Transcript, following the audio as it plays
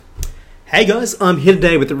Hey guys, I'm here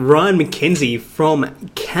today with Ryan McKenzie from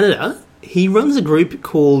Canada. He runs a group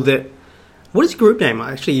called... What is your group name?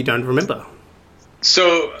 I actually don't remember.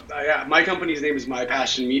 So, my company's name is My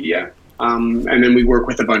Passion Media, and then we work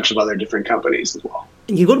with a bunch of other different companies as well.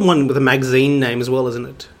 You've got one with a magazine name as well, isn't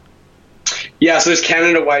it? Yeah, so there's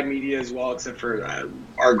Canada-wide media as well, except for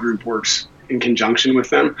our group works in conjunction with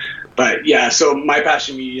them. But yeah, so My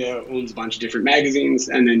Passion Media owns a bunch of different magazines,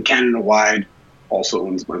 and then Canada-wide also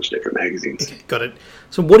owns a bunch of different magazines. Okay, got it.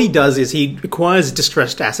 So what he does is he acquires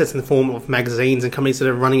distressed assets in the form of magazines and companies that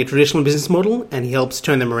are running a traditional business model, and he helps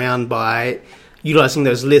turn them around by utilizing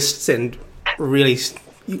those lists and really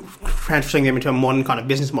transferring them into a modern kind of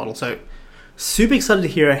business model. So super excited to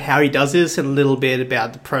hear how he does this and a little bit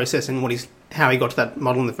about the process and how he got to that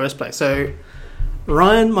model in the first place. So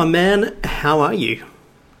Ryan, my man, how are you?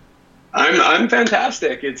 I'm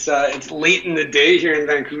fantastic. It's late in the day here in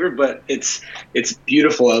Vancouver, but it's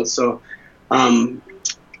beautiful out. So I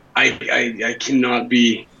cannot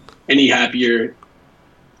be any happier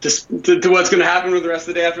just to what's going to happen with the rest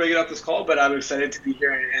of the day after I get off this call. But I'm excited to be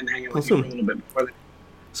here and hang out with you for a little bit before then.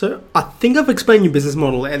 So I think I've explained your business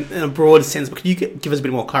model in a broad sense, but could you give us a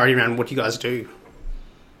bit more clarity around what you guys do?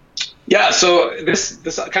 Yeah, so this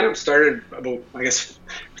kind of started about, I guess,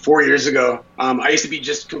 4 years ago. I used to be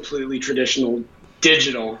just completely traditional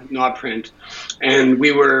digital, not print. And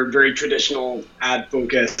we were very traditional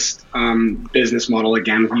ad-focused business model,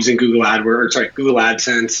 again, using Google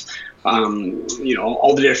AdSense,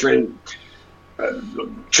 all the different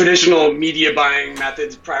traditional media buying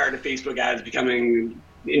methods prior to Facebook ads becoming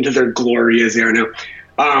into their glory as they are now.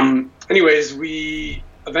 Anyways, we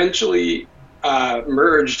eventually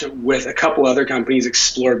merged with a couple other companies,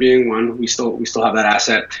 Explore being one. We still have that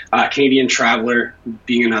asset. Canadian Traveler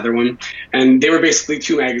being another one, and they were basically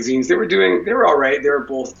two magazines. They were all right. They were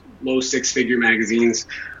both low six-figure magazines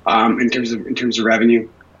in terms of revenue,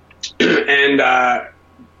 and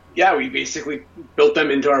we basically built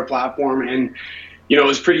them into our platform. And it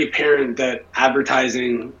was pretty apparent that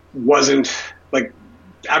advertising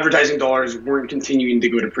dollars weren't continuing to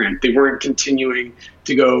go to print. They weren't continuing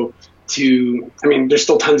to go to, there's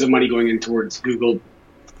still tons of money going in towards Google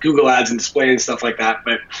ads and display and stuff like that.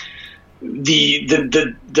 But the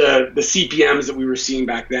CPMs that we were seeing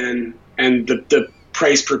back then and the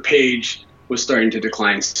price per page was starting to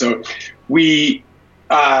decline. So we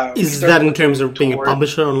is that in terms of being a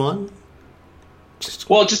publisher online?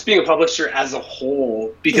 Just being a publisher as a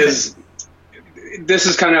whole, because this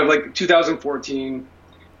is kind of like 2014.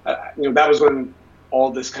 That was when all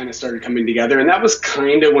this kind of started coming together. And that was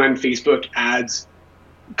kind of when Facebook ads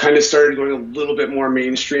kind of started going a little bit more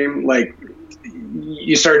mainstream. Like,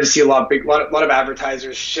 you started to see a lot of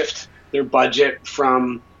advertisers shift their budget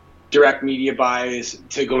from direct media buys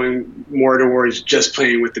to going more towards just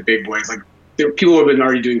playing with the big boys. Like, people have been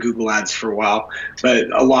already doing Google ads for a while, but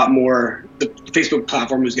a lot more, the Facebook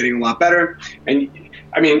platform was getting a lot better. And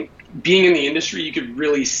being in the industry, you could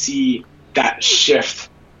really see that shift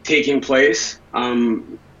taking place.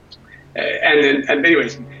 Anyways,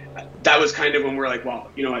 that was kind of when we're like, well,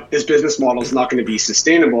 you know what, this business model is not going to be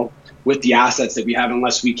sustainable with the assets that we have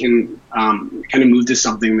unless we can kind of move to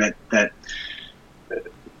something that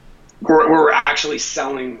we're actually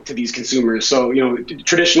selling to these consumers. So,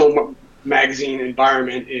 traditional magazine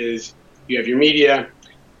environment is you have your media,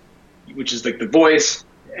 which is like the voice,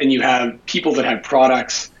 and you have people that have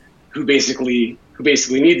products who basically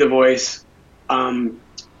need the voice.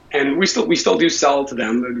 And we still do sell to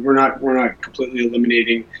them. We're not completely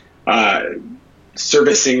eliminating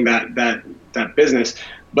servicing that business,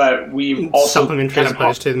 but we've also supplementary as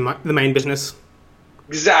opposed to the main business.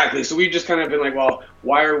 Exactly. So we've just kind of been like, well,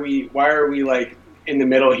 why are we like in the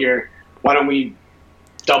middle here? Why don't we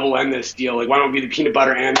double end this deal? Like, why don't we be the peanut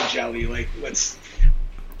butter and the jelly? Like, let's.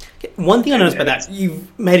 One thing I noticed about that,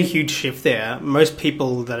 you've made a huge shift there. Most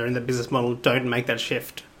people that are in the business model don't make that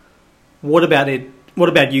shift. What about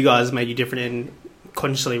you guys made you different in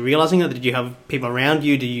consciously realizing it? Did you have people around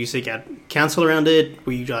you? Did you seek out counsel around it?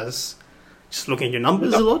 Were you guys just looking at your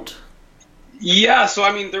numbers a lot? Yeah, so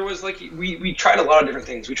there was we tried a lot of different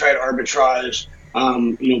things. We tried arbitrage,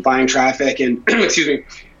 buying traffic and excuse me,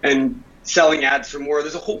 and selling ads for more.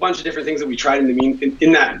 There's a whole bunch of different things that we tried in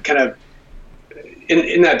that kind of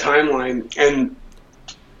in that timeline. And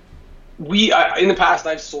we in the past,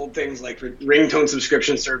 I've sold things like ringtone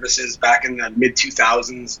subscription services back in the mid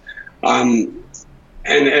 2000s,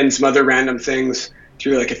 and some other random things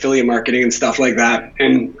through like affiliate marketing and stuff like that.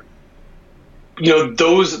 And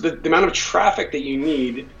the amount of traffic that you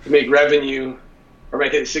need to make revenue or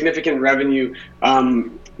make a significant revenue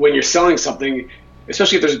when you're selling something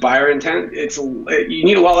especially if there's buyer intent, you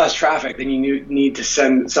need a lot less traffic than you need to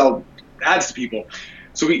sell ads to people.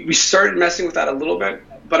 So we started messing with that a little bit,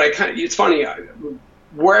 but it's funny,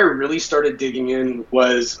 where I really started digging in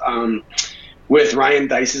was with Ryan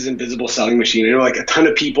Deiss's Invisible Selling Machine. I know like a ton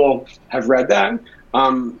of people have read that.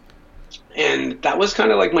 And that was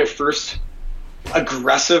kind of like my first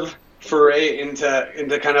aggressive foray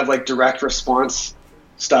into kind of like direct response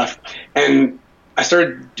stuff. And I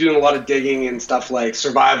started doing a lot of digging and stuff like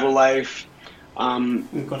Survival Life.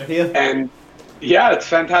 We've got it here. And yeah, it's a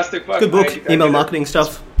fantastic book. Good book. Email marketing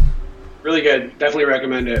stuff. Really good. Definitely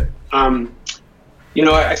recommend it.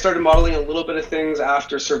 I started modeling a little bit of things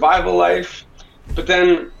after Survival Life, but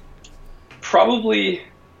then probably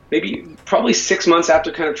 6 months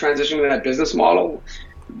after kind of transitioning to that business model,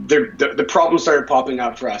 the problems started popping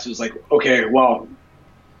up for us. It was like, okay, well,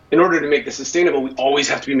 in order to make this sustainable, we always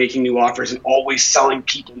have to be making new offers and always selling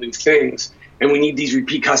people new things. And we need these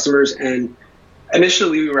repeat customers. And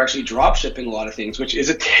initially we were actually drop shipping a lot of things, which is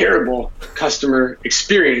a terrible customer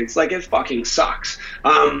experience. Like, it fucking sucks.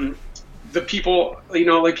 The people,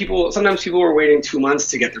 sometimes people were waiting 2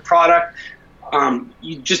 months to get their product.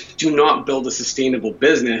 You just do not build a sustainable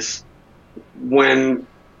business when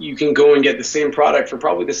you can go and get the same product for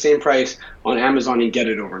probably the same price on Amazon and get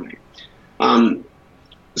it overnight.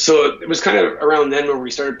 So it was kind of around then where we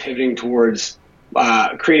started pivoting towards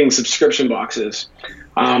creating subscription boxes.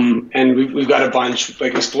 And we've got a bunch.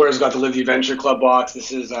 Like, Explorer's got the Live the Adventure Club box.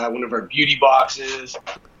 This is one of our beauty boxes.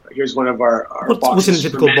 Here's one of our boxes. What's in a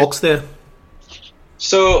typical box there?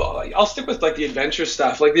 So I'll stick with like the adventure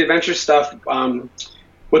stuff. Like the adventure stuff,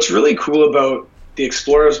 what's really cool about the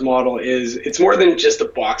Explorers model is it's more than just a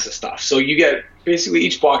box of stuff. So you get, basically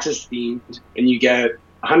each box is themed, and you get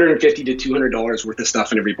 $150 to $200 worth of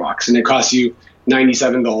stuff in every box, and it costs you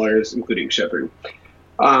 $97 including shipping,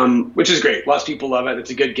 which is great. Lots of people love it. It's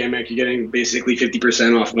a good gimmick. You're getting basically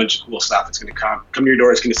 50% off a bunch of cool stuff. It's going to come to your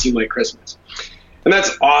door. It's going to seem like Christmas. And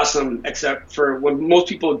that's awesome, except for when most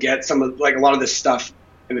people get a lot of this stuff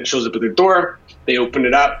and it shows up at their door, they open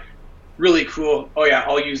it up. Really cool. Oh yeah,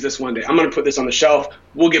 I'll use this one day. I'm going to put this on the shelf.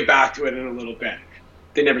 We'll get back to it in a little bit.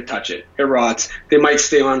 They never touch it. It rots. They might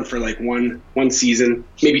stay on for like one season,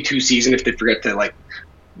 maybe 2 seasons if they forget to like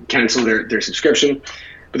cancel their subscription.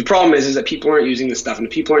 But the problem is that people aren't using this stuff, and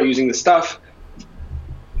if people aren't using this stuff,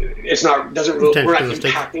 we're not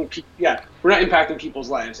impacting people's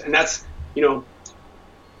lives. And that's,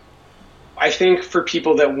 I think for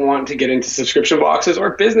people that want to get into subscription boxes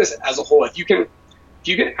or business as a whole, if you can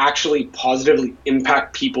actually positively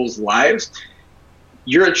impact people's lives,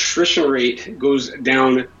 your attrition rate goes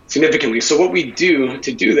down significantly. So what we do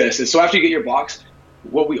to do this is, so after you get your box,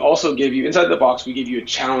 what we also give you inside the box, we give you a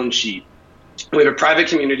challenge sheet. We have a private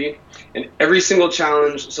community, and every single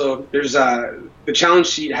challenge, so there's the challenge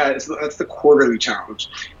sheet that's the quarterly challenge,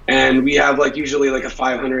 and we have usually a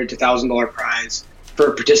 $500 to $1,000 prize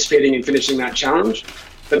for participating and finishing that challenge.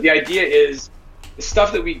 But the idea is, the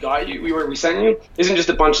stuff that we sent you isn't just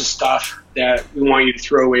a bunch of stuff that we want you to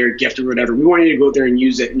throw away or gift or whatever. We want you to go out there and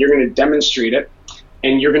use it, and you're going to demonstrate it,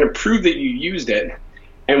 and you're going to prove that you used it.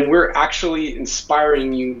 And we're actually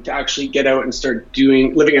inspiring you to actually get out and start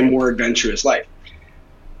living a more adventurous life.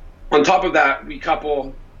 On top of that, we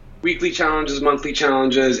couple weekly challenges, monthly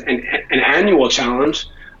challenges, and an annual challenge.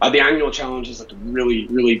 The annual challenge is a really,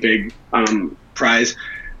 really big prize.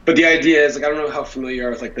 But the idea is, I don't know how familiar you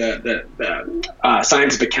are with the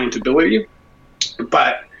science of accountability,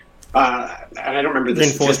 but and I don't remember the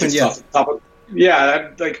statistics off the top of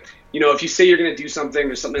if you say you're going to do something,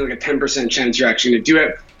 there's something like a 10% chance you're actually going to do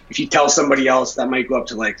it. If you tell somebody else, that might go up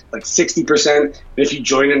to like 60%. And if you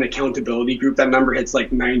join an accountability group, that number hits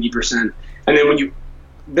 90%. And then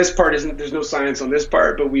there's no science on this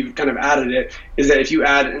part, but we've kind of added it, is that if you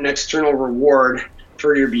add an external reward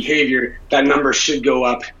for your behavior, that number should go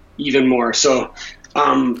up even more. So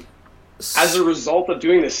as a result of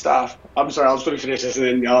doing this stuff, I'm sorry, I'll just let me finish this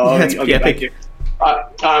and then I'll get back to you.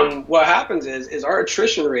 What happens is our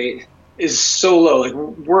attrition rate is so low.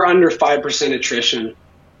 We're under 5% attrition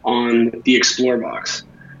on the Explore box.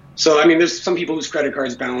 So, there's some people whose credit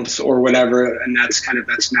cards bounce or whatever, and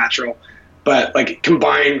that's natural. But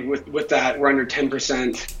combined with that, we're under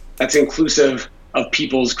 10%. That's inclusive of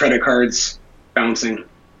people's credit cards bouncing.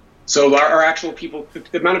 So our actual people,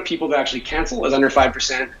 the amount of people that actually cancel is under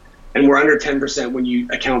 5%, and we're under 10% when you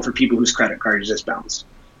account for people whose credit cards just bounced.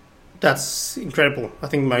 That's incredible. I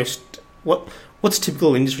think what's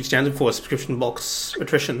typical industry standard for subscription box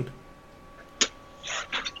attrition?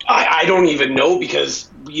 I don't even know, because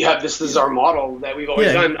this is our model that we've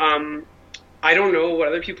always done. I don't know what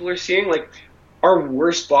other people are seeing. our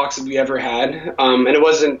worst box that we ever had, and it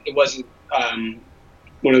wasn't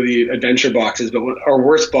one of the adventure boxes, but our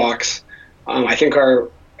worst box, I think our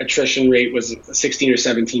attrition rate was 16 or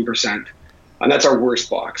 17%, and that's our worst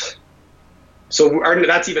box. So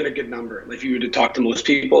that's even a good number. If you were to talk to most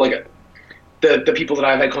people, like the people that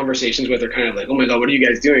I've had conversations with are kind of like, oh my God, what are you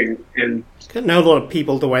guys doing? And I know a lot of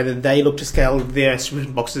people, the way that they look to scale their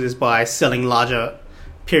subscription boxes is by selling larger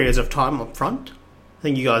periods of time up front. I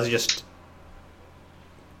think you guys are just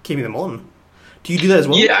keeping them on. Do you do that as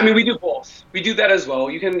well? Yeah, I mean, we do both. We do that as well.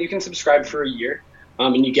 You can subscribe for a year,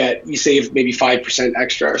 and you save maybe 5%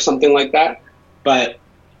 extra or something like that. But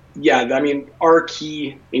yeah, I mean, our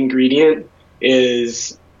key ingredient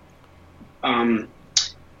is kind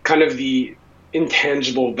of the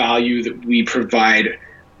intangible value that we provide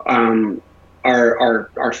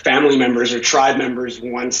our family members or tribe members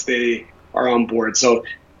once they are on board. So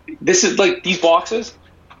this is like these boxes.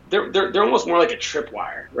 They're almost more like a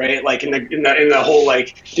tripwire, right? Like in the whole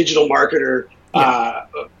like digital marketer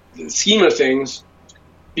scheme of things,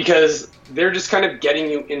 because they're just kind of getting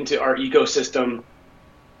you into our ecosystem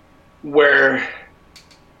where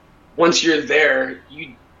once you're there,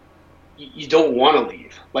 you don't want to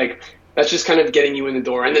leave. Like that's just kind of getting you in the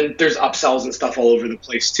door. And then there's upsells and stuff all over the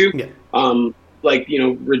place too. Yeah. Like,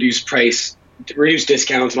 reduced price, reduced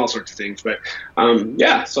discounts and all sorts of things. But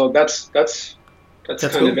so that's kind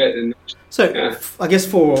cool. of it. And so yeah. I guess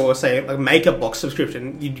for, say, a makeup box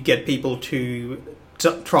subscription, you'd get people to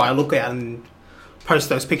try a look at and post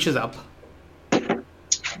those pictures up.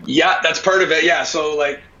 Yeah, that's part of it. Yeah.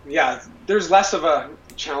 So there's less of a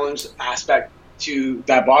challenge aspect to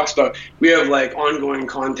that box, but we have like ongoing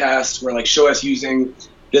contests where like show us using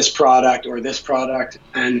this product or this product,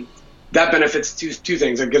 and that benefits two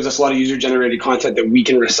things. It gives us a lot of user generated content that we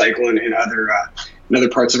can recycle in other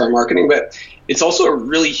parts of our marketing, but it's also a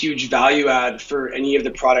really huge value add for any of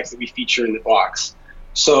the products that we feature in the box.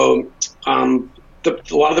 So a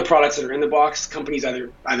lot of the products that are in the box, companies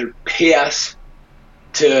either pay us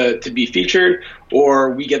to be featured,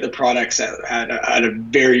 or we get the products at a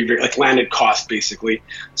very, very like landed cost, basically.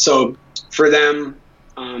 So for them,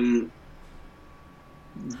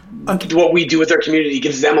 what we do with our community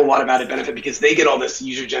gives them a lot of added benefit because they get all this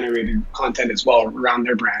user generated content as well around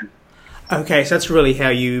their brand. Okay, so that's really how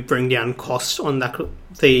you bring down costs on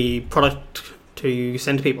the product to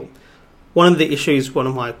send to people. One of the issues one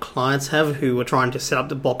of my clients have who are trying to set up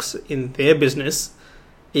the box in their business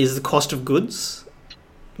is the cost of goods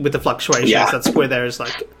with the fluctuations. Yeah. That's where there's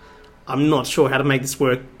like, I'm not sure how to make this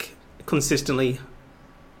work consistently.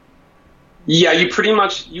 Yeah, you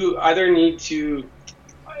either need to,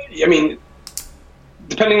 I mean,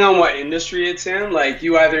 depending on what industry it's in, like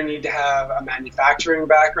you either need to have a manufacturing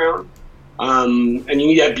background, and you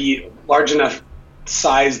need to be large enough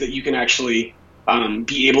size that you can actually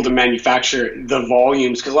be able to manufacture the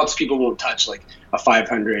volumes, because lots of people won't touch like a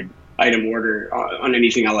 500 item order on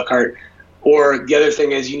anything a la carte. Or the other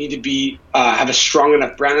thing is you need to have a strong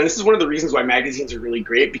enough brand. And this is one of the reasons why magazines are really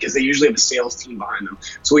great, because they usually have a sales team behind them.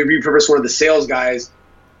 So we repurpose one of the sales guys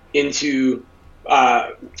into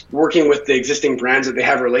working with the existing brands that they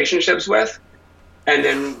have relationships with. And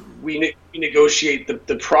then we negotiate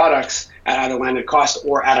the products at either landed cost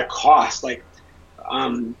or at a cost, like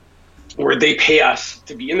where they pay us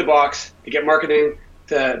to be in the box, to get marketing,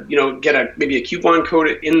 to get maybe a coupon code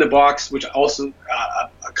in the box, which also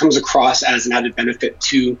comes across as an added benefit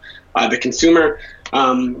to the consumer,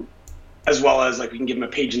 as well as like we can give them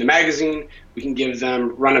a page in the magazine, we can give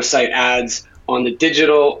them run of site ads on the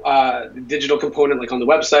digital component, like on the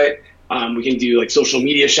website. We can do like social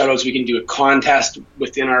media shoutouts. We can do a contest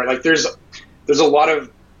within our there's a lot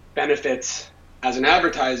of benefits as an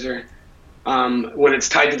advertiser when it's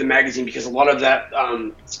tied to the magazine, because a lot of that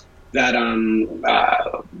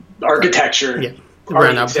architecture, the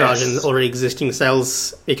brand advertising, already existing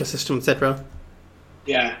sales ecosystem, etc.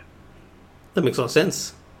 Yeah, that makes a lot of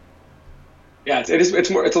sense. Yeah,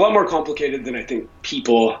 it's a lot more complicated than I think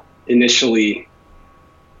people initially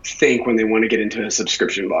think when they want to get into a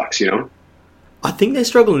subscription box. I think they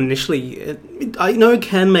struggle initially. I know it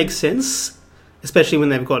can make sense, especially when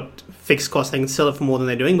they've got fixed costs. They can sell it for more than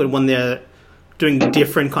they're doing, but when they're doing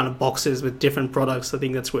different kind of boxes with different products, I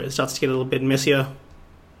think that's where it starts to get a little bit messier.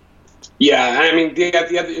 Yeah, I mean,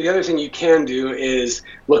 the other thing you can do is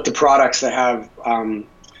look to products that have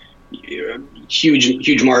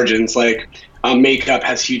huge margins. Like makeup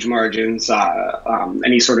has huge margins.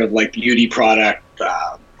 Any sort of like beauty product,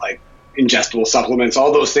 like ingestible supplements,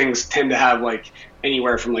 all those things tend to have like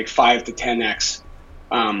anywhere from like 5 to 10x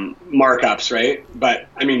markups, right? But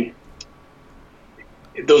I mean,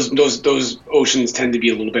 those oceans tend to be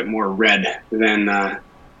a little bit more red than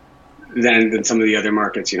some of the other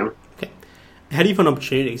markets, Okay. How do you find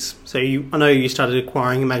opportunities? So I know you started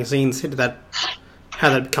acquiring magazines. How did that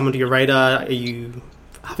come into your radar? Are you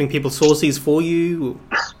having people source these for you?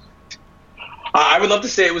 I would love to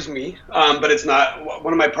say it was me, but it's not.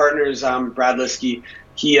 One of my partners, Brad Liskey,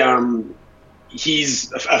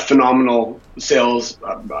 he's a phenomenal sales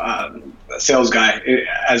guy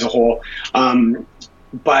as a whole.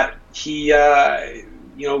 But he,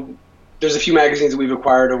 there's a few magazines that we've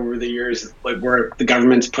acquired over the years, like where the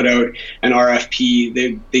government's put out an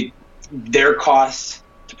RFP. Their costs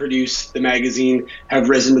to produce the magazine have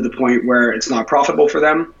risen to the point where it's not profitable for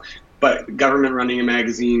them. But government running a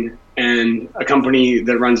magazine and a company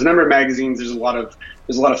that runs a number of magazines, there's a lot of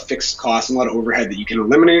fixed costs and a lot of overhead that you can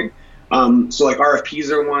eliminate. So like RFPs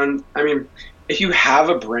are one. I mean, if you have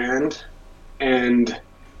a brand and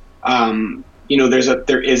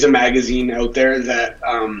there is a magazine out there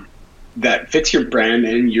that fits your brand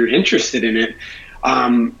and you're interested in it,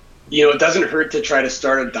 it doesn't hurt to try to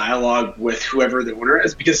start a dialogue with whoever the owner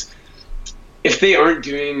is, because if they aren't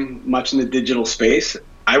doing much in the digital space,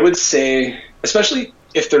 I would say, especially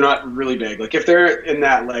if they're not really big, like if they're in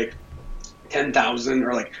that like 10,000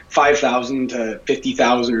 or like 5,000 to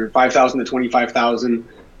 50,000 or 5,000 to 25,000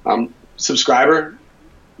 subscriber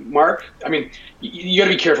mark. I mean, you got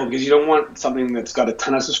to be careful, because you don't want something that's got a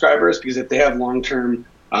ton of subscribers, because if they have long-term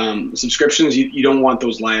subscriptions, you don't want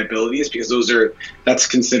those liabilities, because that's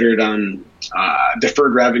considered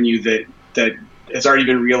deferred revenue that has already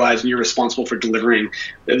been realized, and you're responsible for delivering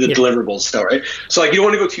the deliverables still, right? So like, you don't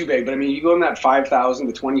want to go too big, but I mean, you go in that 5,000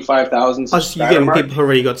 to 25,000 subscriber you getting mark. people who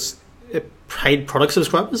already got paid product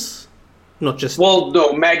subscribers, not just... Well,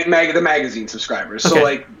 no, the magazine subscribers. Okay. So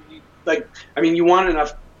like I mean, you want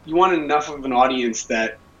enough of an audience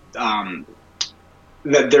that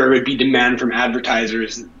that there would be demand from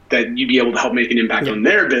advertisers that you'd be able to help make an impact on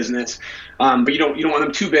their business. But you don't want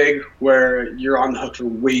them too big where you're on the hook for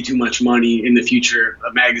way too much money in the future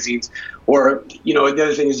of magazines. Or, the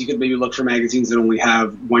other thing is you could maybe look for magazines that only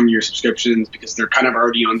have 1-year subscriptions, because they're kind of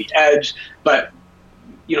already on the edge. But,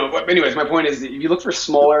 anyways, my point is that if you look for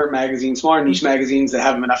smaller niche magazines that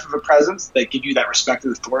have enough of a presence that give you that respect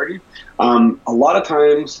and authority, a lot of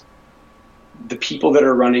times the people that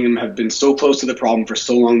are running them have been so close to the problem for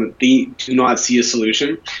so long that they do not see a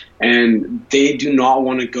solution, and they do not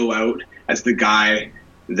want to go out as the guy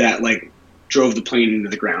that like drove the plane into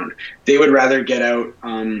the ground. They would rather get out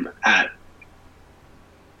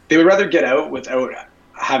without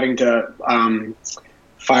having to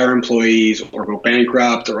fire employees or go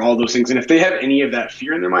bankrupt or all those things. And if they have any of that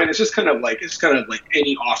fear in their mind, it's kind of like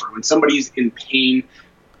any offer. When somebody's in pain,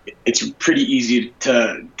 it's pretty easy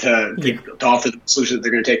to offer the solution that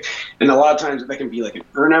they're going to take. And a lot of times that can be like an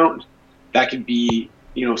earnout. That could be,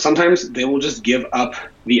 sometimes they will just give up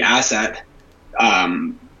the asset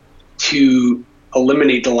to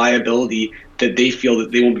eliminate the liability that they feel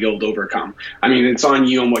that they won't be able to overcome. I mean, it's on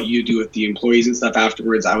you on what you do with the employees and stuff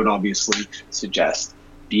afterwards. I would obviously suggest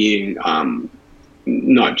being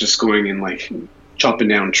not just going and like chopping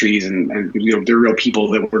down trees and they're real people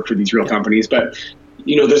that work for these real companies, but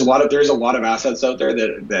there's a lot of assets out there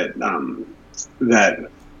that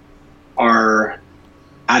are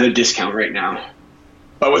at a discount right now.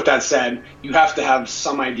 But with that said, you have to have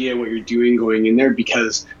some idea what you're doing going in there,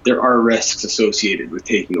 because there are risks associated with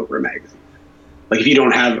taking over a magazine. Like if you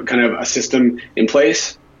don't have kind of a system in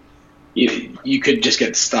place, you could just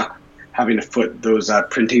get stuck having to foot those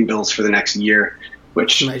printing bills for the next year,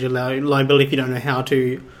 which major liability if you don't know how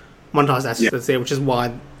to monetize assets there, which is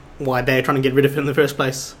why they're trying to get rid of it in the first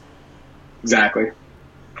place. Exactly.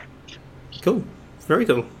 Cool. Very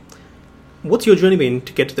cool. What's your journey been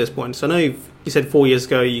to get to this point? So I know you said 4 years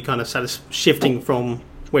ago you kind of started shifting from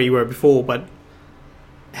where you were before, but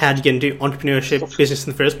how did you get into entrepreneurship business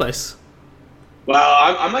in the first place?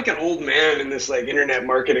 Well, I'm like an old man in this like internet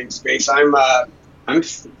marketing space. I'm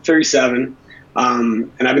 37,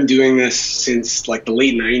 and I've been doing this since like the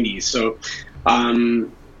late 90s. So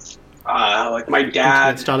like my dad...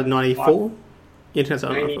 Internet started in 94? Internet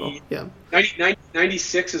started in 94, yeah.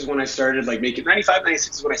 96 is when I started like making... 95,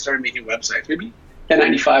 96 is when I started making websites. Maybe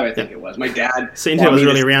 95 I think it was. My dad... So internet was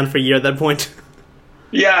really around for a year at that point.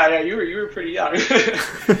 Yeah, you were pretty young.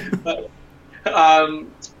 But, I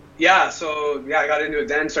got into it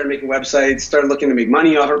then, started making websites, started looking to make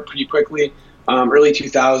money off it pretty quickly. Early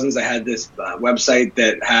 2000s, I had this website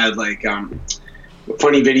that had like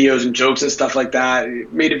funny videos and jokes and stuff like that.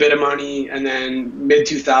 It made a bit of money, and then mid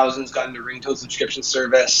 2000s got into ringtone subscription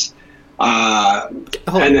service, and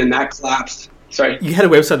then that collapsed. Sorry. You had a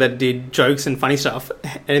website that did jokes and funny stuff,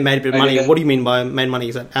 and it made a bit of money. did. What do you mean by made money?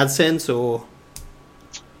 Is that AdSense or?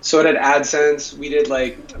 So it had AdSense. We did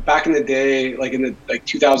like back in the day, like in the like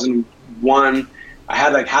 2001, I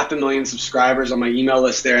had like 500,000 subscribers on my email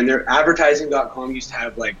list there, and their advertising.com used to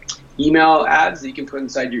have like email ads that you can put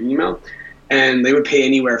inside your email, and they would pay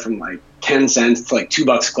anywhere from like 10 cents to like $2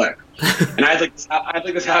 a click. And I had like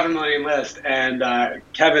this 500,000 list, and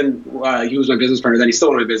Kevin, he was my business partner then. He's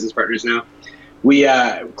still one of my business partners now. We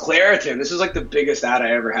Claritin. This was like the biggest ad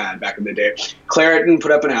I ever had back in the day. Claritin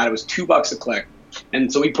put up an ad. It was $2 a click,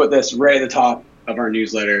 and so we put this right at the top of our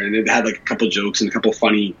newsletter, and it had like a couple jokes and a couple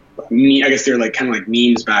funny. I guess they were like kind of like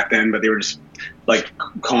memes back then, but they were just like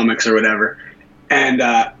comics or whatever. And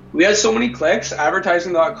we had so many clicks.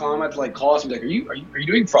 Advertising.com had to like call us and be like, "Are you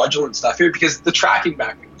doing fraudulent stuff here?" Because the tracking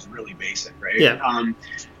back then was really basic, right? Yeah.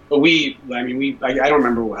 But I don't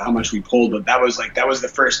remember how much we pulled, but that was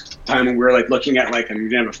the first time when we were like looking at like, I mean, we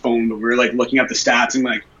didn't have a phone, but we were like looking at the stats and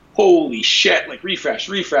like, holy shit, like refresh.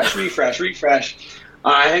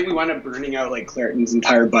 I think we wound up burning out like Claritin's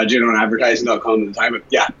entire budget on advertising.com at the time. But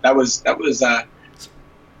yeah, that was.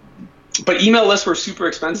 But email lists were super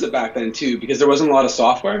expensive back then too, because there wasn't a lot of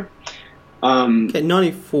software. Okay,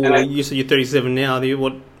 94. You said you're 37 now. Are you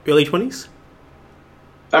what, early 20s?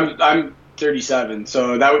 I'm 37,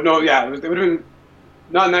 so that would it would have been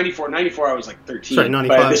not 94. 94, I was like 13. Sorry,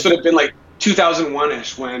 95. But this would have been like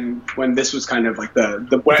 2001ish when this was kind of like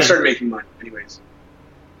the when I started making money, anyways.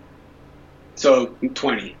 So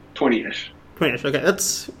 20-ish. 20-ish. Okay,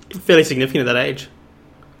 that's fairly significant at that age.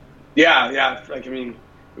 Yeah. Like, I mean,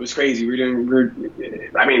 it was crazy.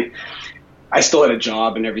 I still had a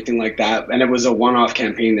job and everything like that, and it was a one-off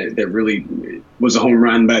campaign that really was a home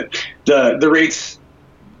run. But the rates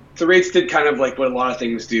did kind of like what a lot of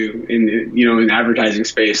things do in advertising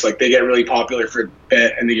space. Like, they get really popular for a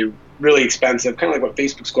bit and they get really expensive, kind of like what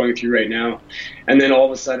Facebook's going through right now. And then all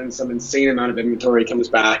of a sudden some insane amount of inventory comes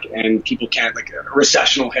back and people can't, like a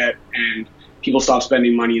recession will hit and people stop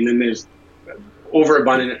spending money, and then there's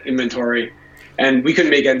overabundant inventory. And we couldn't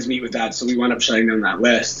make ends meet with that, so we wound up shutting down that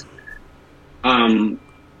list.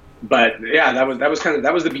 But yeah, that was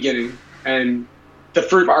the beginning. And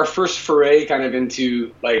our first foray kind of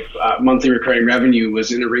into like monthly recurring revenue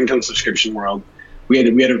was in the ringtone subscription world. We had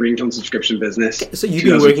a ringtone subscription business. So you've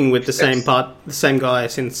been working with the same guy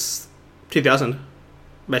since 2000,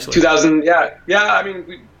 basically. 2000, yeah. I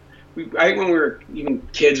mean, I think when we were even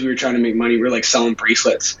kids, we were trying to make money. We were like selling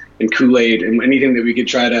bracelets and Kool-Aid and anything that we could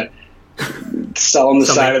try to sell on the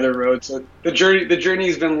side of the road. So the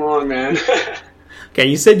journey's been long, man. Okay,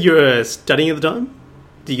 you said you were studying at the time?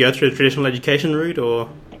 Did you go through a traditional education route, or?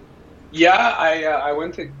 Yeah, I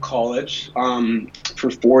went to college for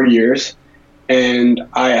 4 years, and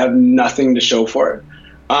I have nothing to show for it.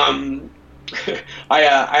 I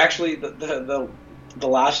actually the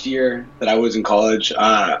last year that I was in college,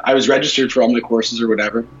 I was registered for all my courses or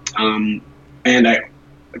whatever, and I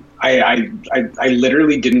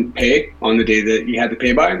literally didn't pay on the day that you had to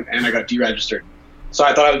pay by, and I got deregistered. So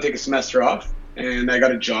I thought I would take a semester off, and I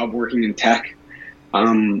got a job working in tech,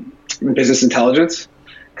 business intelligence,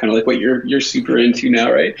 kind of like what you're super into now,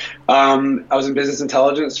 right? I was in business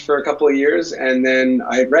intelligence for a couple of years, and then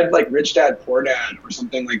I read like Rich Dad Poor Dad or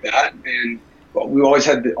something like that, and we always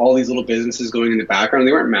had all these little businesses going in the background.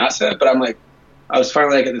 They weren't massive, but I was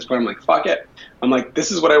finally like at this point, I'm like, fuck it. I'm like,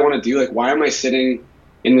 this is what I want to do. Like, why am I sitting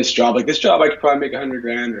in this job? Like, this job I could probably make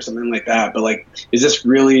 $100,000 or something like that, but like, this isn't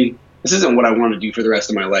what I want to do for the rest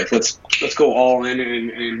of my life. Let's go all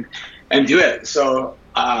in and do it. So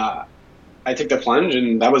I took the plunge,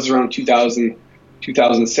 and that was around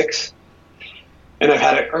 2006. And I've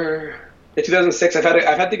had it in 2006. I've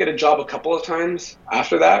had to get a job a couple of times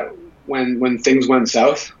after that when things went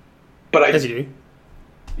south. But as you do.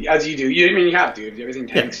 I mean, you have to. If everything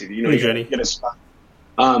tanks, you get a spot.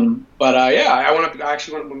 I went up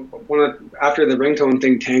after the ringtone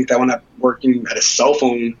thing tanked. I went up working at a cell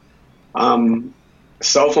phone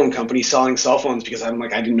company selling cell phones because I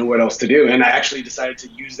didn't know what else to do, and I actually decided to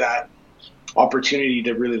use that opportunity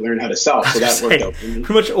to really learn how to sell. So that worked out for me.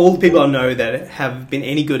 Pretty much all the people I know that have been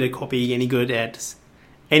any good at copy, any good at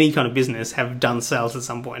any kind of business, have done sales at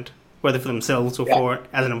some point, whether for themselves or for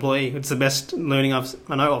as an employee. It's the best learning I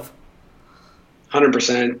know of.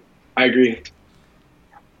 100%, I agree.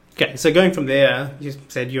 Okay, so going from there, you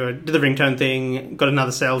said you did the ringtone thing, got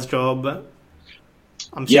another sales job.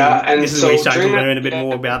 I'm sure and this is where you started to learn a bit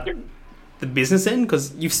more about the business end,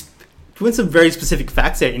 because you went some very specific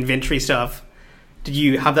facts there, inventory stuff. Did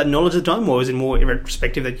you have that knowledge at the time, or was it more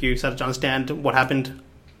irretrospective that you started to understand what happened?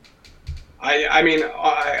 I mean,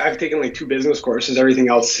 I've taken like 2 business courses. Everything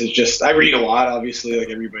else is just, I read a lot, obviously, like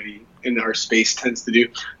everybody in our space tends to do.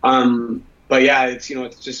 But yeah, it's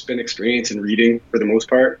just been experience and reading for the most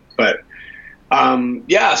part. But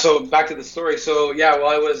yeah, so back to the story. So yeah, while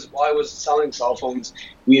I was selling cell phones,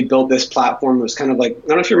 we had built this platform. It was kind of like, I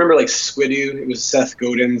don't know if you remember like Squidoo. It was Seth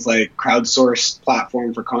Godin's like crowdsourced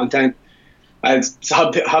platform for content. It's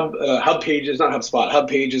Hub Pages, not HubSpot. Hub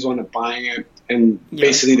Pages wound up buying it, and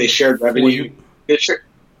basically they shared revenue. They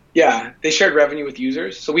shared revenue with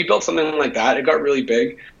users. So we built something like that. It got really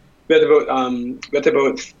big. We had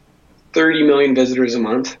about 30 million visitors a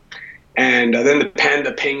month. And then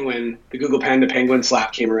the Google Panda Penguin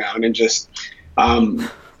slap came around and just,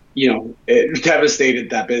 it devastated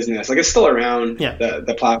that business. Like, it's still around,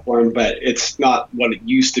 the platform, but it's not what it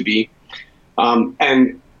used to be.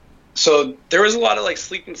 And so there was a lot of like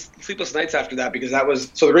sleepless nights after that, because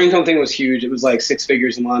so the ringtone thing was huge. It was like 6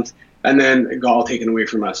 figures a month, and then it got all taken away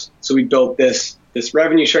from us. So we built this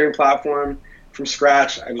revenue sharing platform from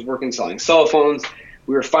scratch. I was working selling cell phones.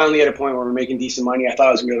 We were finally at a point where we're making decent money. I thought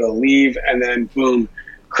I was going to be able to leave, and then boom,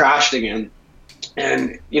 crashed again.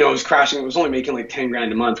 And it was crashing. It was only making like 10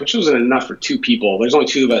 grand a month, which wasn't enough for 2 people. There's only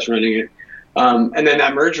 2 of us running it. And then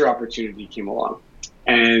that merger opportunity came along,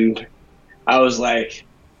 and I was like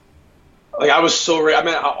I was so ready. I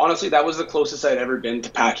mean, honestly, that was the closest I'd ever been to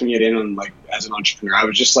packing it in on like as an entrepreneur. I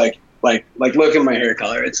was just like look at my hair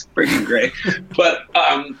color. It's freaking gray. But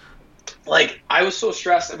I was so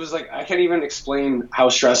stressed. It was like, I can't even explain how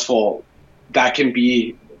stressful that can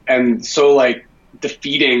be. And so like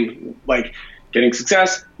defeating, like getting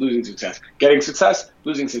success, losing success, getting success,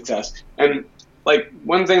 losing success. And like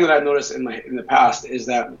one thing that I've noticed in the past is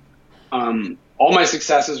that all my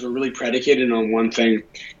successes were really predicated on one thing.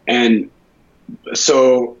 And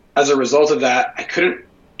so as a result of that, I couldn't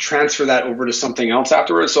transfer that over to something else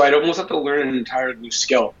afterwards. So I'd almost have to learn an entire new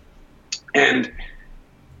skill. And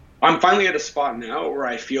I'm finally at a spot now where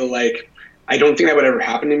I feel like I don't think that would ever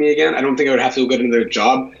happen to me again. I don't think I would have to go get another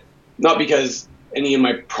job, not because any of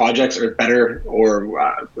my projects are better or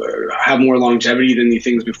have more longevity than the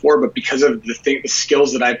things before, but because of the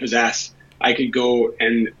skills that I possess. I could go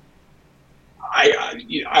and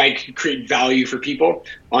I could create value for people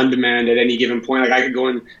on demand at any given point. Like I could go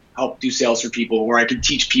and help do sales for people, or I could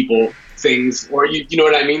teach people things, or you know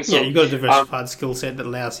what I mean? So, you've got a diversified skill set that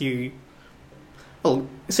allows you, well,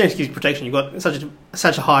 essentially protection. You've got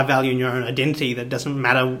such a high value in your own identity that doesn't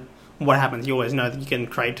matter what happens. You always know that you can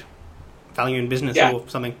create value in business or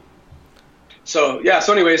something. So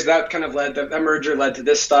anyways, that kind of that merger led to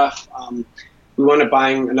this stuff. We wound up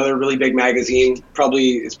buying another really big magazine.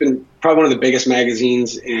 It's been one of the biggest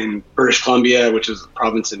magazines in British Columbia, which is a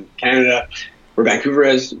province in Canada, where Vancouver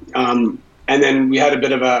is. And then we had a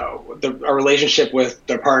bit of a relationship with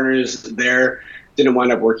the partners there didn't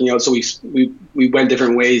wind up working out. So we went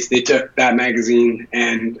different ways. They took that magazine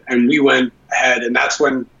and we went ahead. And that's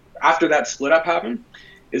when, after that split up happened,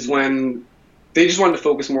 is when they just wanted to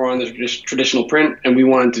focus more on the traditional print, and we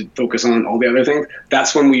wanted to focus on all the other things.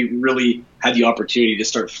 That's when we really had the opportunity to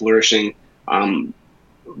start flourishing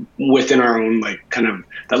within our own, like, kind of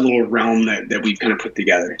that little realm that we've kind of put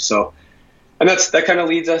together. So, and that kind of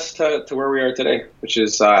leads us to where we are today, which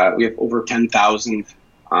is we have over 10,000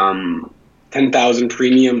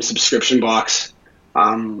 premium subscription box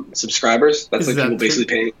subscribers. That's like people basically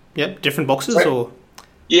paying. Yep, different boxes. Sorry? Or.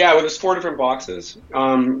 Yeah, well, there's 4 different boxes.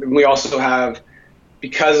 We also have,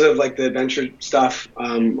 because of like the adventure stuff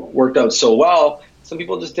worked out so well, some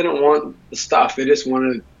people just didn't want the stuff. They just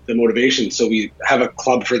wanted the motivation. So we have a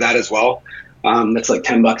club for that as well. That's like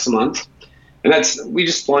 $10 a month. And we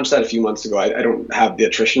just launched that a few months ago. I don't have the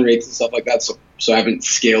attrition rates and stuff like that. So I haven't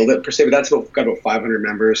scaled it per se, but that's got about 500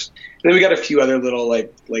 members. And then we got a few other little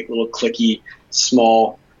like little clicky,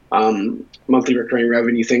 small monthly recurring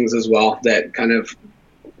revenue things as well that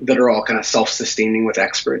are all kind of self-sustaining with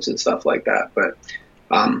experts and stuff like that. But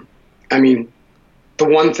I mean, the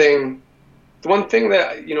one thing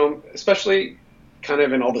that, especially kind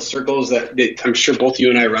of in all the circles that I'm sure both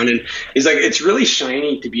you and I run in, is like, it's really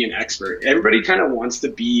shiny to be an expert. Everybody kind of wants to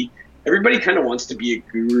be a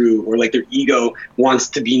guru, or like their ego wants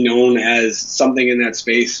to be known as something in that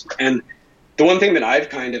space. And the one thing that I've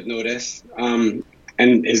kind of noticed, and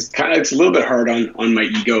it's a little bit hard on my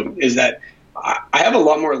ego, is that I have a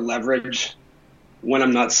lot more leverage when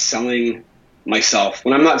I'm not selling myself.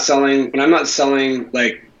 When I'm not selling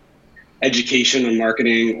like education and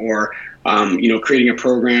marketing, or creating a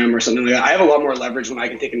program or something like that. I have a lot more leverage when I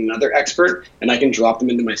can take another expert and I can drop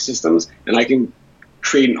them into my systems, and I can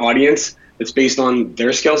create an audience that's based on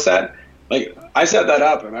their skill set. like I set that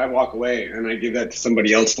up and I walk away and I give that to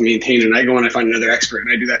somebody else to maintain, and I go and I find another expert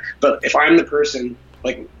and I do that. But if I'm the person,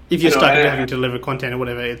 like, if you're stuck having to deliver content or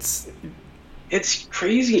whatever, it's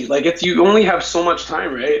crazy. Like you only have so much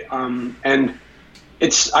time, right? And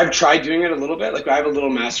I've tried doing it a little bit. Like I have a little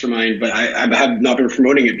mastermind, but I have not been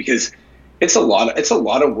promoting it because it's a lot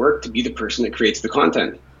of work to be the person that creates the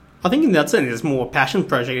content. I think in that sense, it's more a passion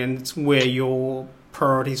project, and it's where your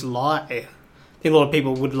priorities lie. I think a lot of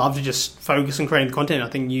people would love to just focus on creating content. I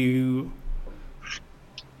think you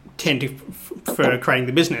tend to prefer creating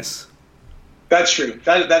the business. That's true.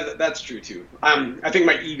 That's true too. I think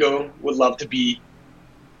my ego would love to be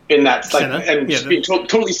in that, like, and just being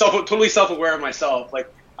totally self-aware of myself.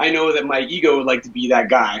 Like I know that my ego would like to be that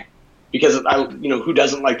guy because who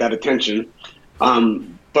doesn't like that attention.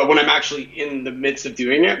 But when I'm actually in the midst of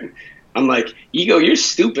doing it, I'm like, ego, you're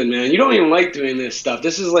stupid, man. You don't even like doing this stuff.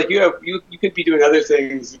 This is like you could be doing other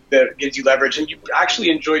things that gives you leverage, and you actually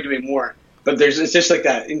enjoy doing more. But it's just like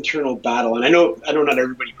that internal battle, and I know not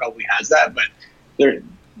everybody probably has that, but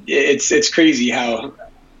it's crazy how.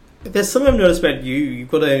 There's something I've noticed about you. You've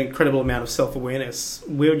got an incredible amount of self-awareness.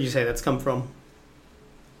 Where would you say that's come from?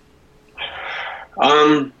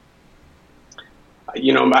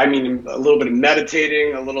 I mean, a little bit of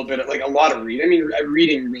meditating, a little bit of, like, a lot of reading. I mean,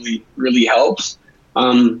 reading really, really helps.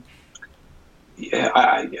 I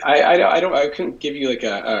couldn't give you like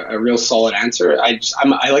a real solid answer. I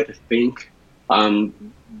like to think. I'm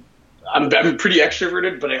pretty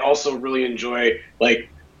extroverted, but I also really enjoy like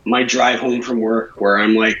my drive home from work, where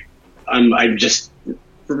I'm just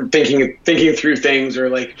thinking through things, or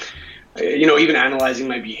like, even analyzing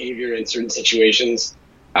my behavior in certain situations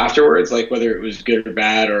afterwards, like whether it was good or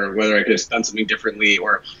bad, or whether I could have done something differently,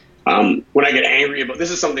 or when I get angry about,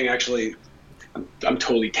 this is something actually, I'm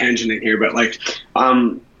totally tangenting here, but like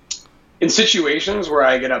in situations where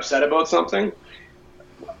I get upset about something,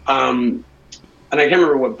 and I can't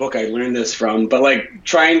remember what book I learned this from, but like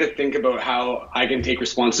trying to think about how I can take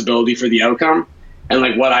responsibility for the outcome and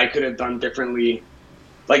like what I could have done differently.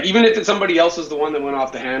 Like even if somebody else is the one that went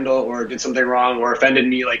off the handle or did something wrong or offended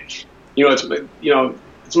me, like,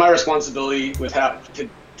 it's my responsibility with to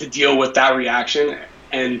deal with that reaction.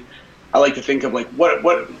 And I like to think of like,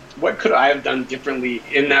 what could I have done differently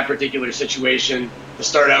in that particular situation to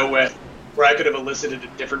start out with, where I could have elicited a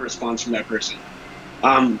different response from that person.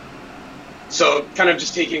 So kind of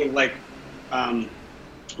just taking like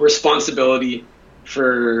responsibility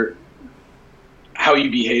for how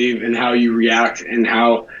you behave and how you react and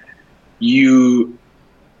how you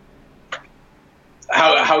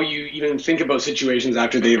even think about situations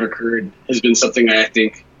after they've occurred has been something I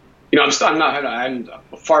think, I'm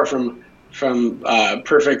far from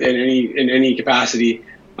perfect in any capacity.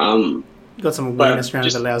 You've got some awareness around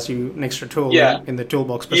it that allows you an extra tool in the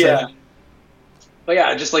toolbox per se. But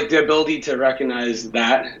yeah, just like the ability to recognize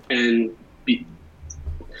that and be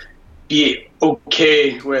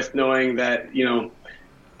okay with knowing that,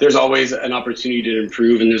 there's always an opportunity to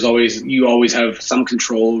improve, and you always have some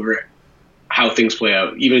control over how things play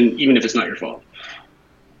out, even if it's not your fault.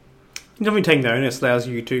 Definitely taking the onus allows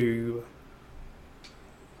you to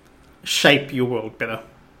shape your world better.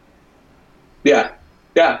 Yeah,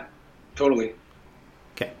 totally.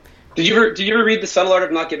 Okay. Did you ever read The Subtle Art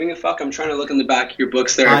of Not Giving a Fuck? I'm trying to look in the back of your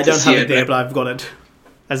books there. I don't have it there, but I've got it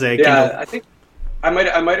as a Kindle. I think I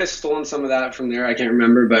might have stolen some of that from there. I can't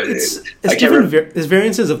remember, but there's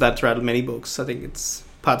variances of that throughout many books. I think it's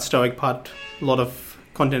part Stoic, part a lot of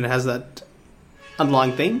content has that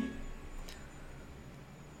underlying theme.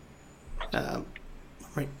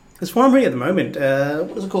 Right. There's one I'm reading at the moment.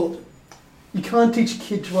 What is it called? You Can't Teach a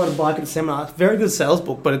Kid to Ride a Bike at a Seminar. It's a very good sales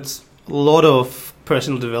book, but it's a lot of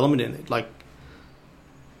personal development in it, like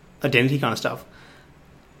identity kind of stuff.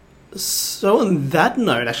 So on that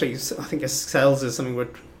note, actually, I think sales is something that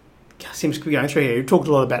seems to be going through here. You talked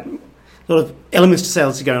a lot about a lot of elements to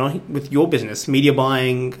sales going on with your business, media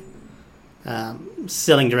buying,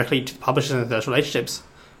 selling directly to the publishers and those relationships.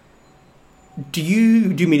 Do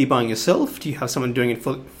you do media buying yourself? Do you have someone doing it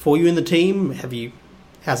for you in the team?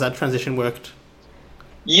 How's that transition worked?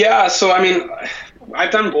 Yeah, so I mean,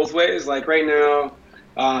 I've done both ways. Like right now,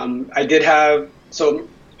 I've been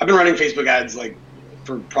running Facebook ads like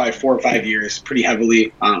for probably 4 or 5 years, pretty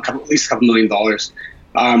heavily, at least a couple $1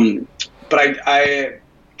 million. But I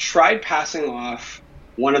tried passing off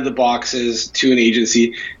one of the boxes to an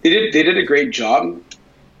agency. They did a great job,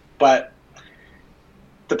 but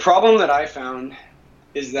the problem that I found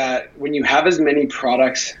is that when you have as many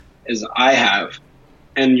products as I have,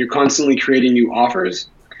 and you're constantly creating new offers,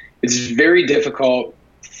 it's very difficult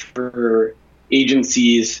for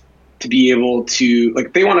agencies to be able to,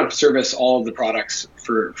 like, they want to service all of the products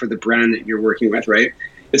for the brand that you're working with, right?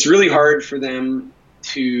 It's really hard for them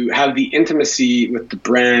to have the intimacy with the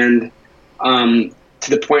brand to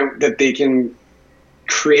the point that they can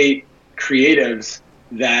create creatives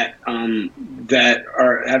that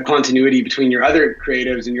have continuity between your other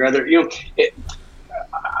creatives and your other,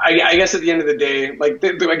 I guess at the end of the day, like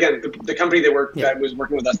the company that was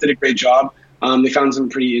working with us did a great job. They found some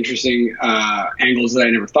pretty interesting angles that I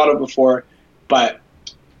never thought of before. But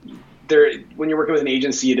when you're working with an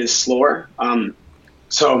agency, it is slower.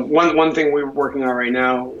 So one thing we're working on right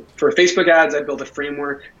now for Facebook ads, I built a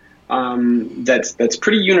framework that's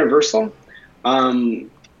pretty universal.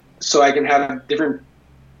 So I can have different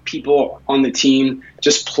people on the team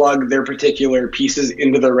just plug their particular pieces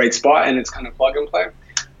into the right spot, and it's kind of plug and play.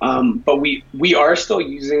 But we are still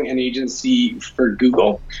using an agency for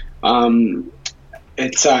Google. I'm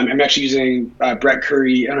actually using Brett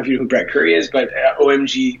Curry. I don't know if you know who Brett Curry is, but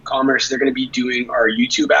OMG Commerce, they're going to be doing our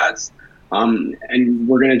YouTube ads. And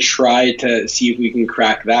we're going to try to see if we can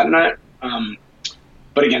crack that nut.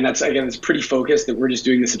 But it's pretty focused that we're just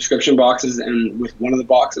doing the subscription boxes and with one of the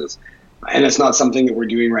boxes. And it's not something that we're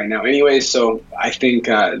doing right now anyway. So I think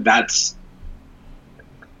I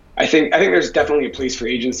think there's definitely a place for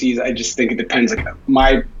agencies. I just think it depends. Like,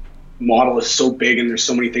 my model is so big and there's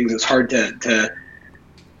so many things, it's hard to make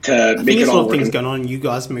it all work. There's a lot of things going on. You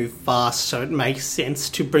guys move fast, so it makes sense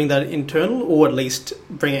to bring that internal, or at least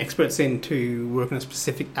bring experts in to work on a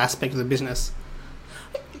specific aspect of the business.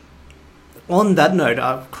 On that note,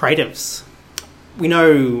 creatives. We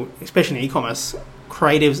know, especially in e-commerce,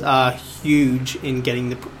 creatives are huge in getting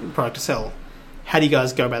the product to sell. How do you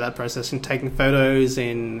guys go about that process, in taking photos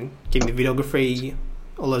and getting the videography,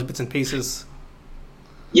 all those bits and pieces?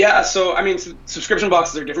 Yeah, so I mean, subscription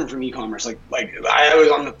boxes are different from e-commerce. Like I was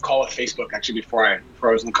on the call with Facebook actually before I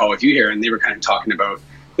was on the call with you here, and they were kind of talking about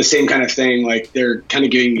the same kind of thing. Like, they're kind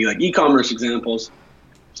of giving me like e-commerce examples.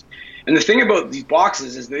 And the thing about these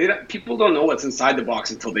boxes is people don't know what's inside the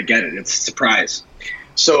box until they get it. It's a surprise.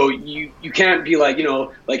 So you can't be like,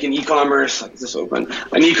 like in e-commerce, like, is this open?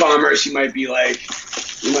 In e-commerce, you might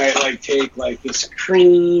take like this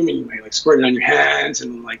cream and you might like squirt it on your hands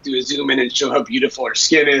and like do a zoom in and show how beautiful our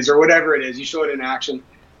skin is or whatever it is. You show it in action.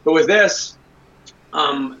 But with this,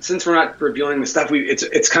 since we're not revealing the stuff,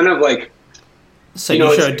 it's kind of like. So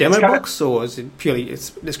you show a demo box, or is it purely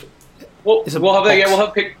we'll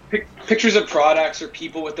have pictures of products or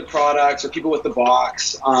people with the products or people with the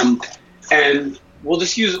box, and we'll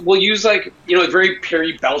use like very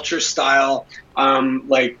Perry Belcher style,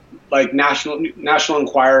 like National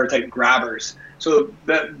Enquirer type grabbers. So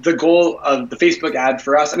the goal of the Facebook ad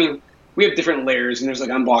for us, I mean, we have different layers, and there's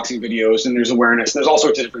like unboxing videos and there's awareness, and there's all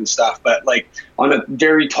sorts of different stuff. But like on a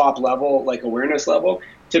very top level, like awareness level,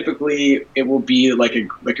 typically it will be like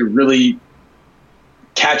a really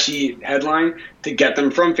catchy headline to get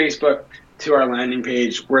them from Facebook to our landing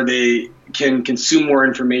page where they can consume more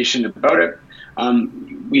information about it.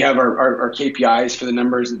 We have our KPIs for the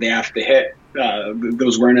numbers that they have to hit.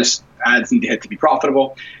 Those awareness ads need to hit to be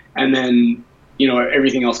profitable. And then,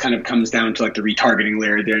 everything else kind of comes down to like the retargeting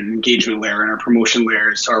layer, the engagement layer, and our promotion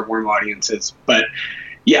layers to our warm audiences. But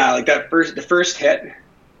yeah, like the first hit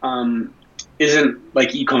isn't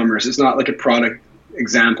like e-commerce. It's not like a product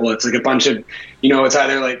example. It's like a bunch of, it's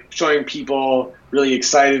either like showing people really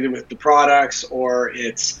excited with the products, or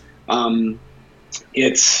it's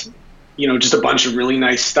just a bunch of really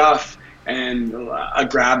nice stuff and a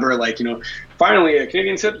grabber like, finally a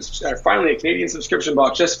Canadian subscription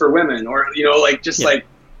box just for women, or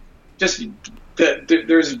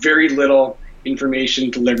there's very little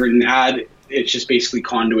information delivered in the ad. It's just basically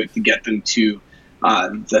conduit to get them to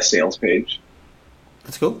the sales page.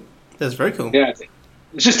 That's cool. That's very cool. Yeah,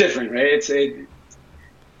 it's just different, right? It's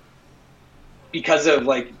because of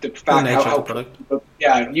like the fact how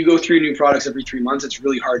you go through new products every 3 months. It's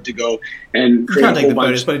really hard to go and create a whole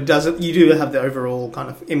bunch. But it doesn't. You do have the overall kind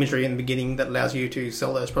of imagery in the beginning that allows you to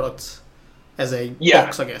sell those products as a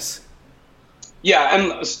box, I guess. Yeah,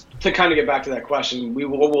 and to kind of get back to that question,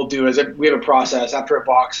 what we'll do is we have a process. After a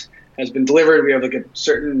box has been delivered, we have like a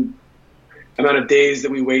certain amount of days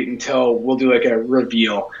that we wait until we'll do like a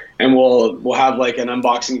reveal, and we'll have like an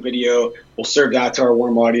unboxing video. We'll serve that to our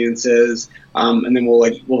warm audiences, and then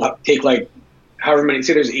we'll take like however many.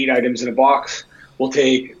 Say there's 8 items in a box. We'll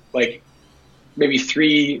take like maybe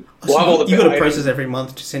 3. We'll have all the. You got a process every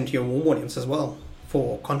month to send to your warm audience as well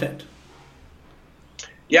for content.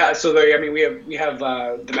 Yeah, so we have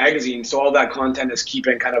the magazine, so all that content is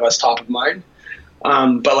keeping kind of us top of mind.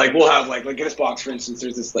 But like we'll have like in this box, for instance,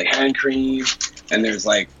 there's this like hand cream, and there's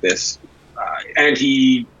like this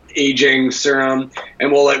anti-aging serum,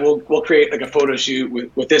 and we'll create like a photo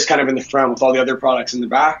shoot with this kind of in the front with all the other products in the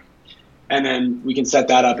back, and then we can set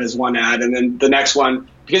that up as one ad, and then the next one,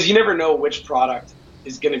 because you never know which product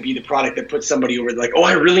is going to be the product that puts somebody over like, oh,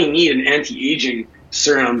 I really need an anti-aging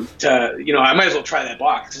serum to, I might as well try that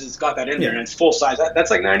box because it's got that in there and it's full size. That's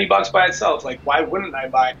like $90 by itself. Like, why wouldn't I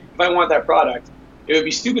buy, if I want that product? It would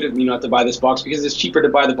be stupid of me not to buy this box because it's cheaper to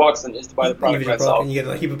buy the box than it is to buy the product by itself. And you get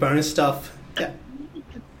like heap of bonus stuff. Yeah.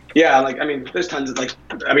 Yeah, like, I mean, there's tons of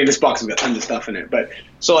this box has got tons of stuff in it. But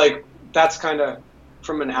so like, that's kind of,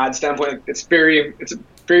 from an ad standpoint, it's very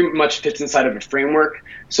much fits inside of a framework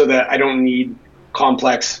so that I don't need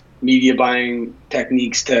complex media buying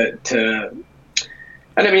techniques to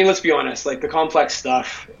and I mean, let's be honest, like the complex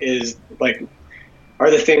stuff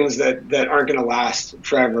are the things that aren't going to last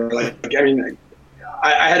forever. Like, I mean,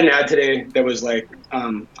 I had an ad today that was like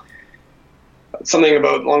something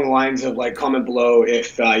about along the lines of like, comment below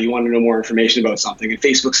if you want to know more information about something, and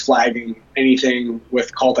Facebook's flagging anything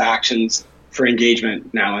with call to actions for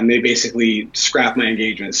engagement now, and they basically scrap my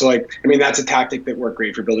engagement. So like, I mean, that's a tactic that worked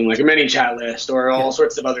great for building like a mini chat list or all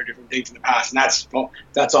sorts of other different things in the past, and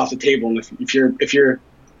that's off the table. And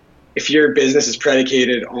if your business is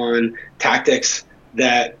predicated on tactics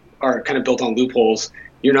that are kind of built on loopholes,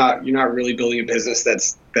 you're not really building a business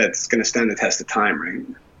that's going to stand the test of time, right?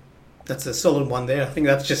 That's a solid one there. I think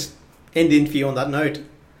that's just end interview on that note.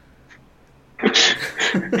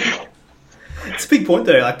 It's a big point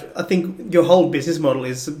though. Like, I think your whole business model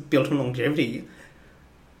is built on longevity.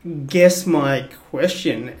 Guess my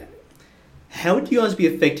question: how would you guys be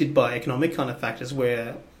affected by economic kind of factors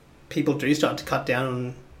where people do start to cut down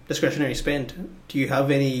on discretionary spend? Do you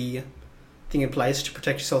have anything in place to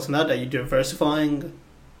protect yourselves from that? Are you diversifying?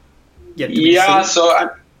 I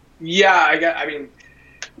mean,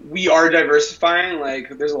 we are diversifying.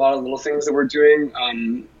 Like, there's a lot of little things that we're doing,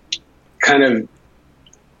 kind of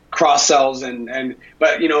cross sells but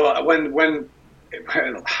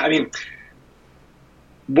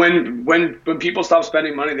when people stop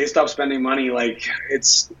spending money, they stop spending money. Like,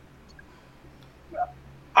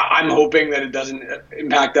 I'm hoping that it doesn't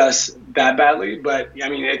impact us that badly, but I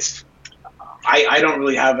mean, I don't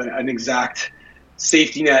really have an exact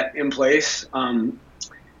safety net in place.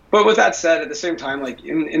 But with that said, at the same time, like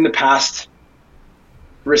in the past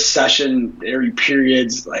recessionary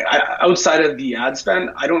periods, like outside of the ad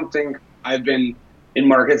spend, I don't think I've been in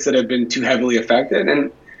markets that have been too heavily affected.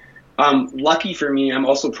 And lucky for me, I'm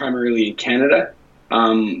also primarily in Canada,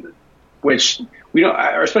 which we don't,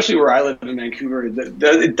 especially where I live in Vancouver,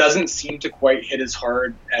 it doesn't seem to quite hit as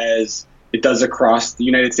hard as it does across the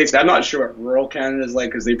United States. I'm not sure what rural Canada is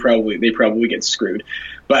like because they probably get screwed.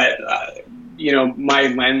 But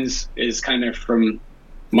my lens is kind of from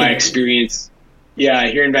my experience. Yeah,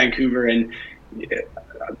 here in Vancouver, and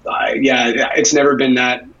it's never been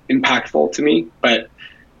that impactful to me. But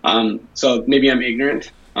so maybe I'm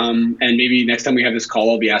ignorant, and maybe next time we have this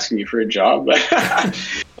call, I'll be asking you for a job. No, I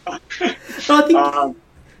think.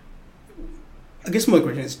 I guess my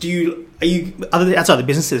question is: outside the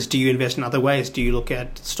businesses? Do you invest in other ways? Do you look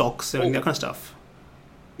at stocks and that kind of stuff?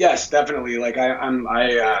 Yes, definitely. Like I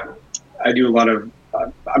do a lot of.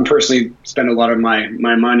 I'm personally spend a lot of my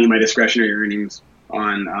money, my discretionary earnings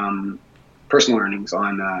on personal earnings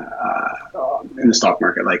on in the stock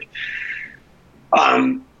market, like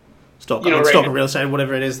stock and real estate,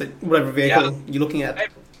 whatever it is, whatever vehicle you're looking at.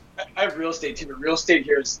 I have real estate too, but real estate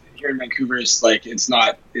here in Vancouver is like it's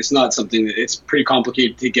not something that it's pretty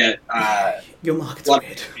complicated to get. Your market's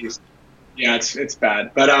weird. Yeah, it's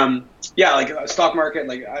bad, but like stock market,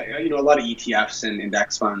 like a lot of ETFs and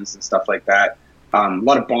index funds and stuff like that. A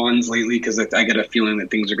lot of bonds lately because I get a feeling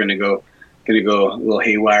that things are going to go a little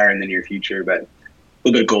haywire in the near future, but a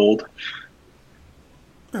little bit of gold.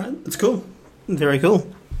 All right, that's cool. Very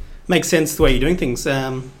cool. Makes sense the way you're doing things.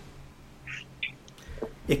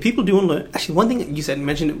 If people do want to, actually, one thing you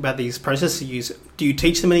mentioned about these processes you use, do you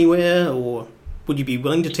teach them anywhere, or would you be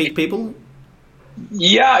willing to teach people?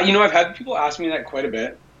 Yeah, I've had people ask me that quite a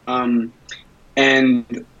bit, and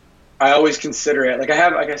I always consider it. Like I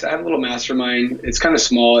have a little mastermind. It's kind of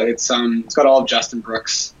small. It's got all of Justin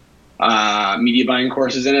Brooks' media buying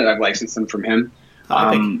courses in it. I've licensed them from him.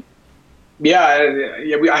 I have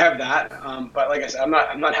that. But like I said, I'm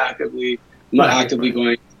not actively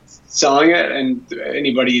going selling it, and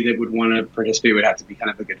anybody that would want to participate would have to be kind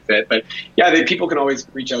of a good fit. But yeah, people can always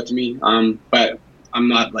reach out to me. But I'm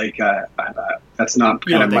not like that's not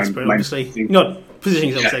kind of my obviously. You're not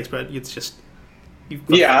positioning yourself as expert. It's just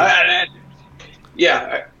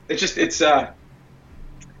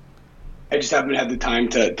I just haven't had the time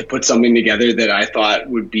to put something together that I thought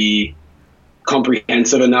would be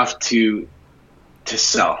comprehensive enough to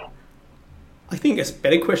sell. I think a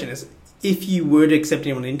better question is, if you were to accept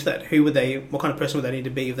anyone into that, what kind of person would they need to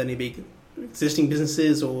be? If they need to be existing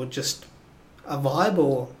businesses or just a vibe,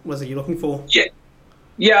 or what is it you're looking for?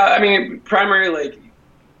 Yeah. I mean, primarily like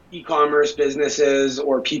e-commerce businesses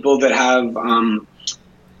or people that have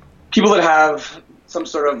some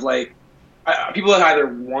sort of like people that either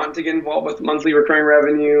want to get involved with monthly recurring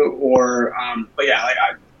revenue or but yeah, like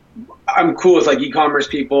I'm cool with like e-commerce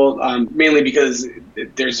people, mainly because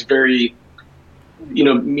there's very,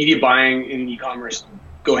 media buying and e-commerce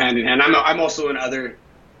go hand in hand. I'm also I'm in other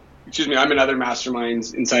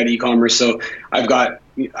masterminds inside e-commerce, so I've got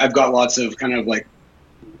lots of kind of like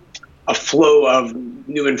a flow of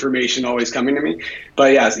new information always coming to me.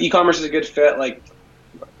 But yes, e-commerce is a good fit. Like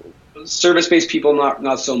service-based people,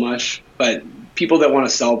 not so much, but people that want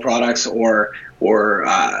to sell products or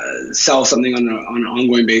sell something on an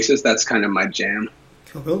ongoing basis, that's kind of my jam.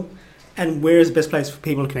 Cool. And where is the best place for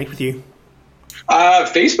people to connect with you?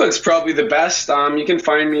 Facebook's probably the best. You can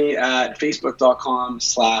find me at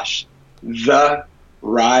facebook.com/the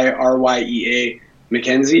RYEA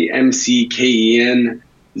McKenzie,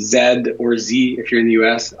 McKenz or Z if you're in the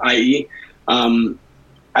US, IE. I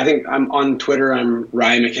think I'm on Twitter. I'm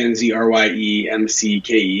Ryan McKenzie,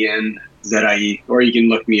 RYEMCKENZIE, or you can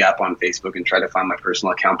look me up on Facebook and try to find my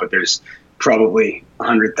personal account. But there's probably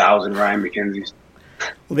 100,000 Ryan McKenzies.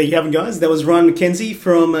 Well, there you have it, guys. That was Ryan McKenzie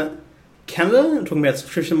from Canada, talking about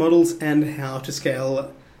subscription models and how to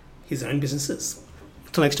scale his own businesses.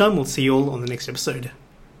 Until next time, we'll see you all on the next episode.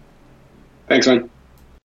 Thanks, man.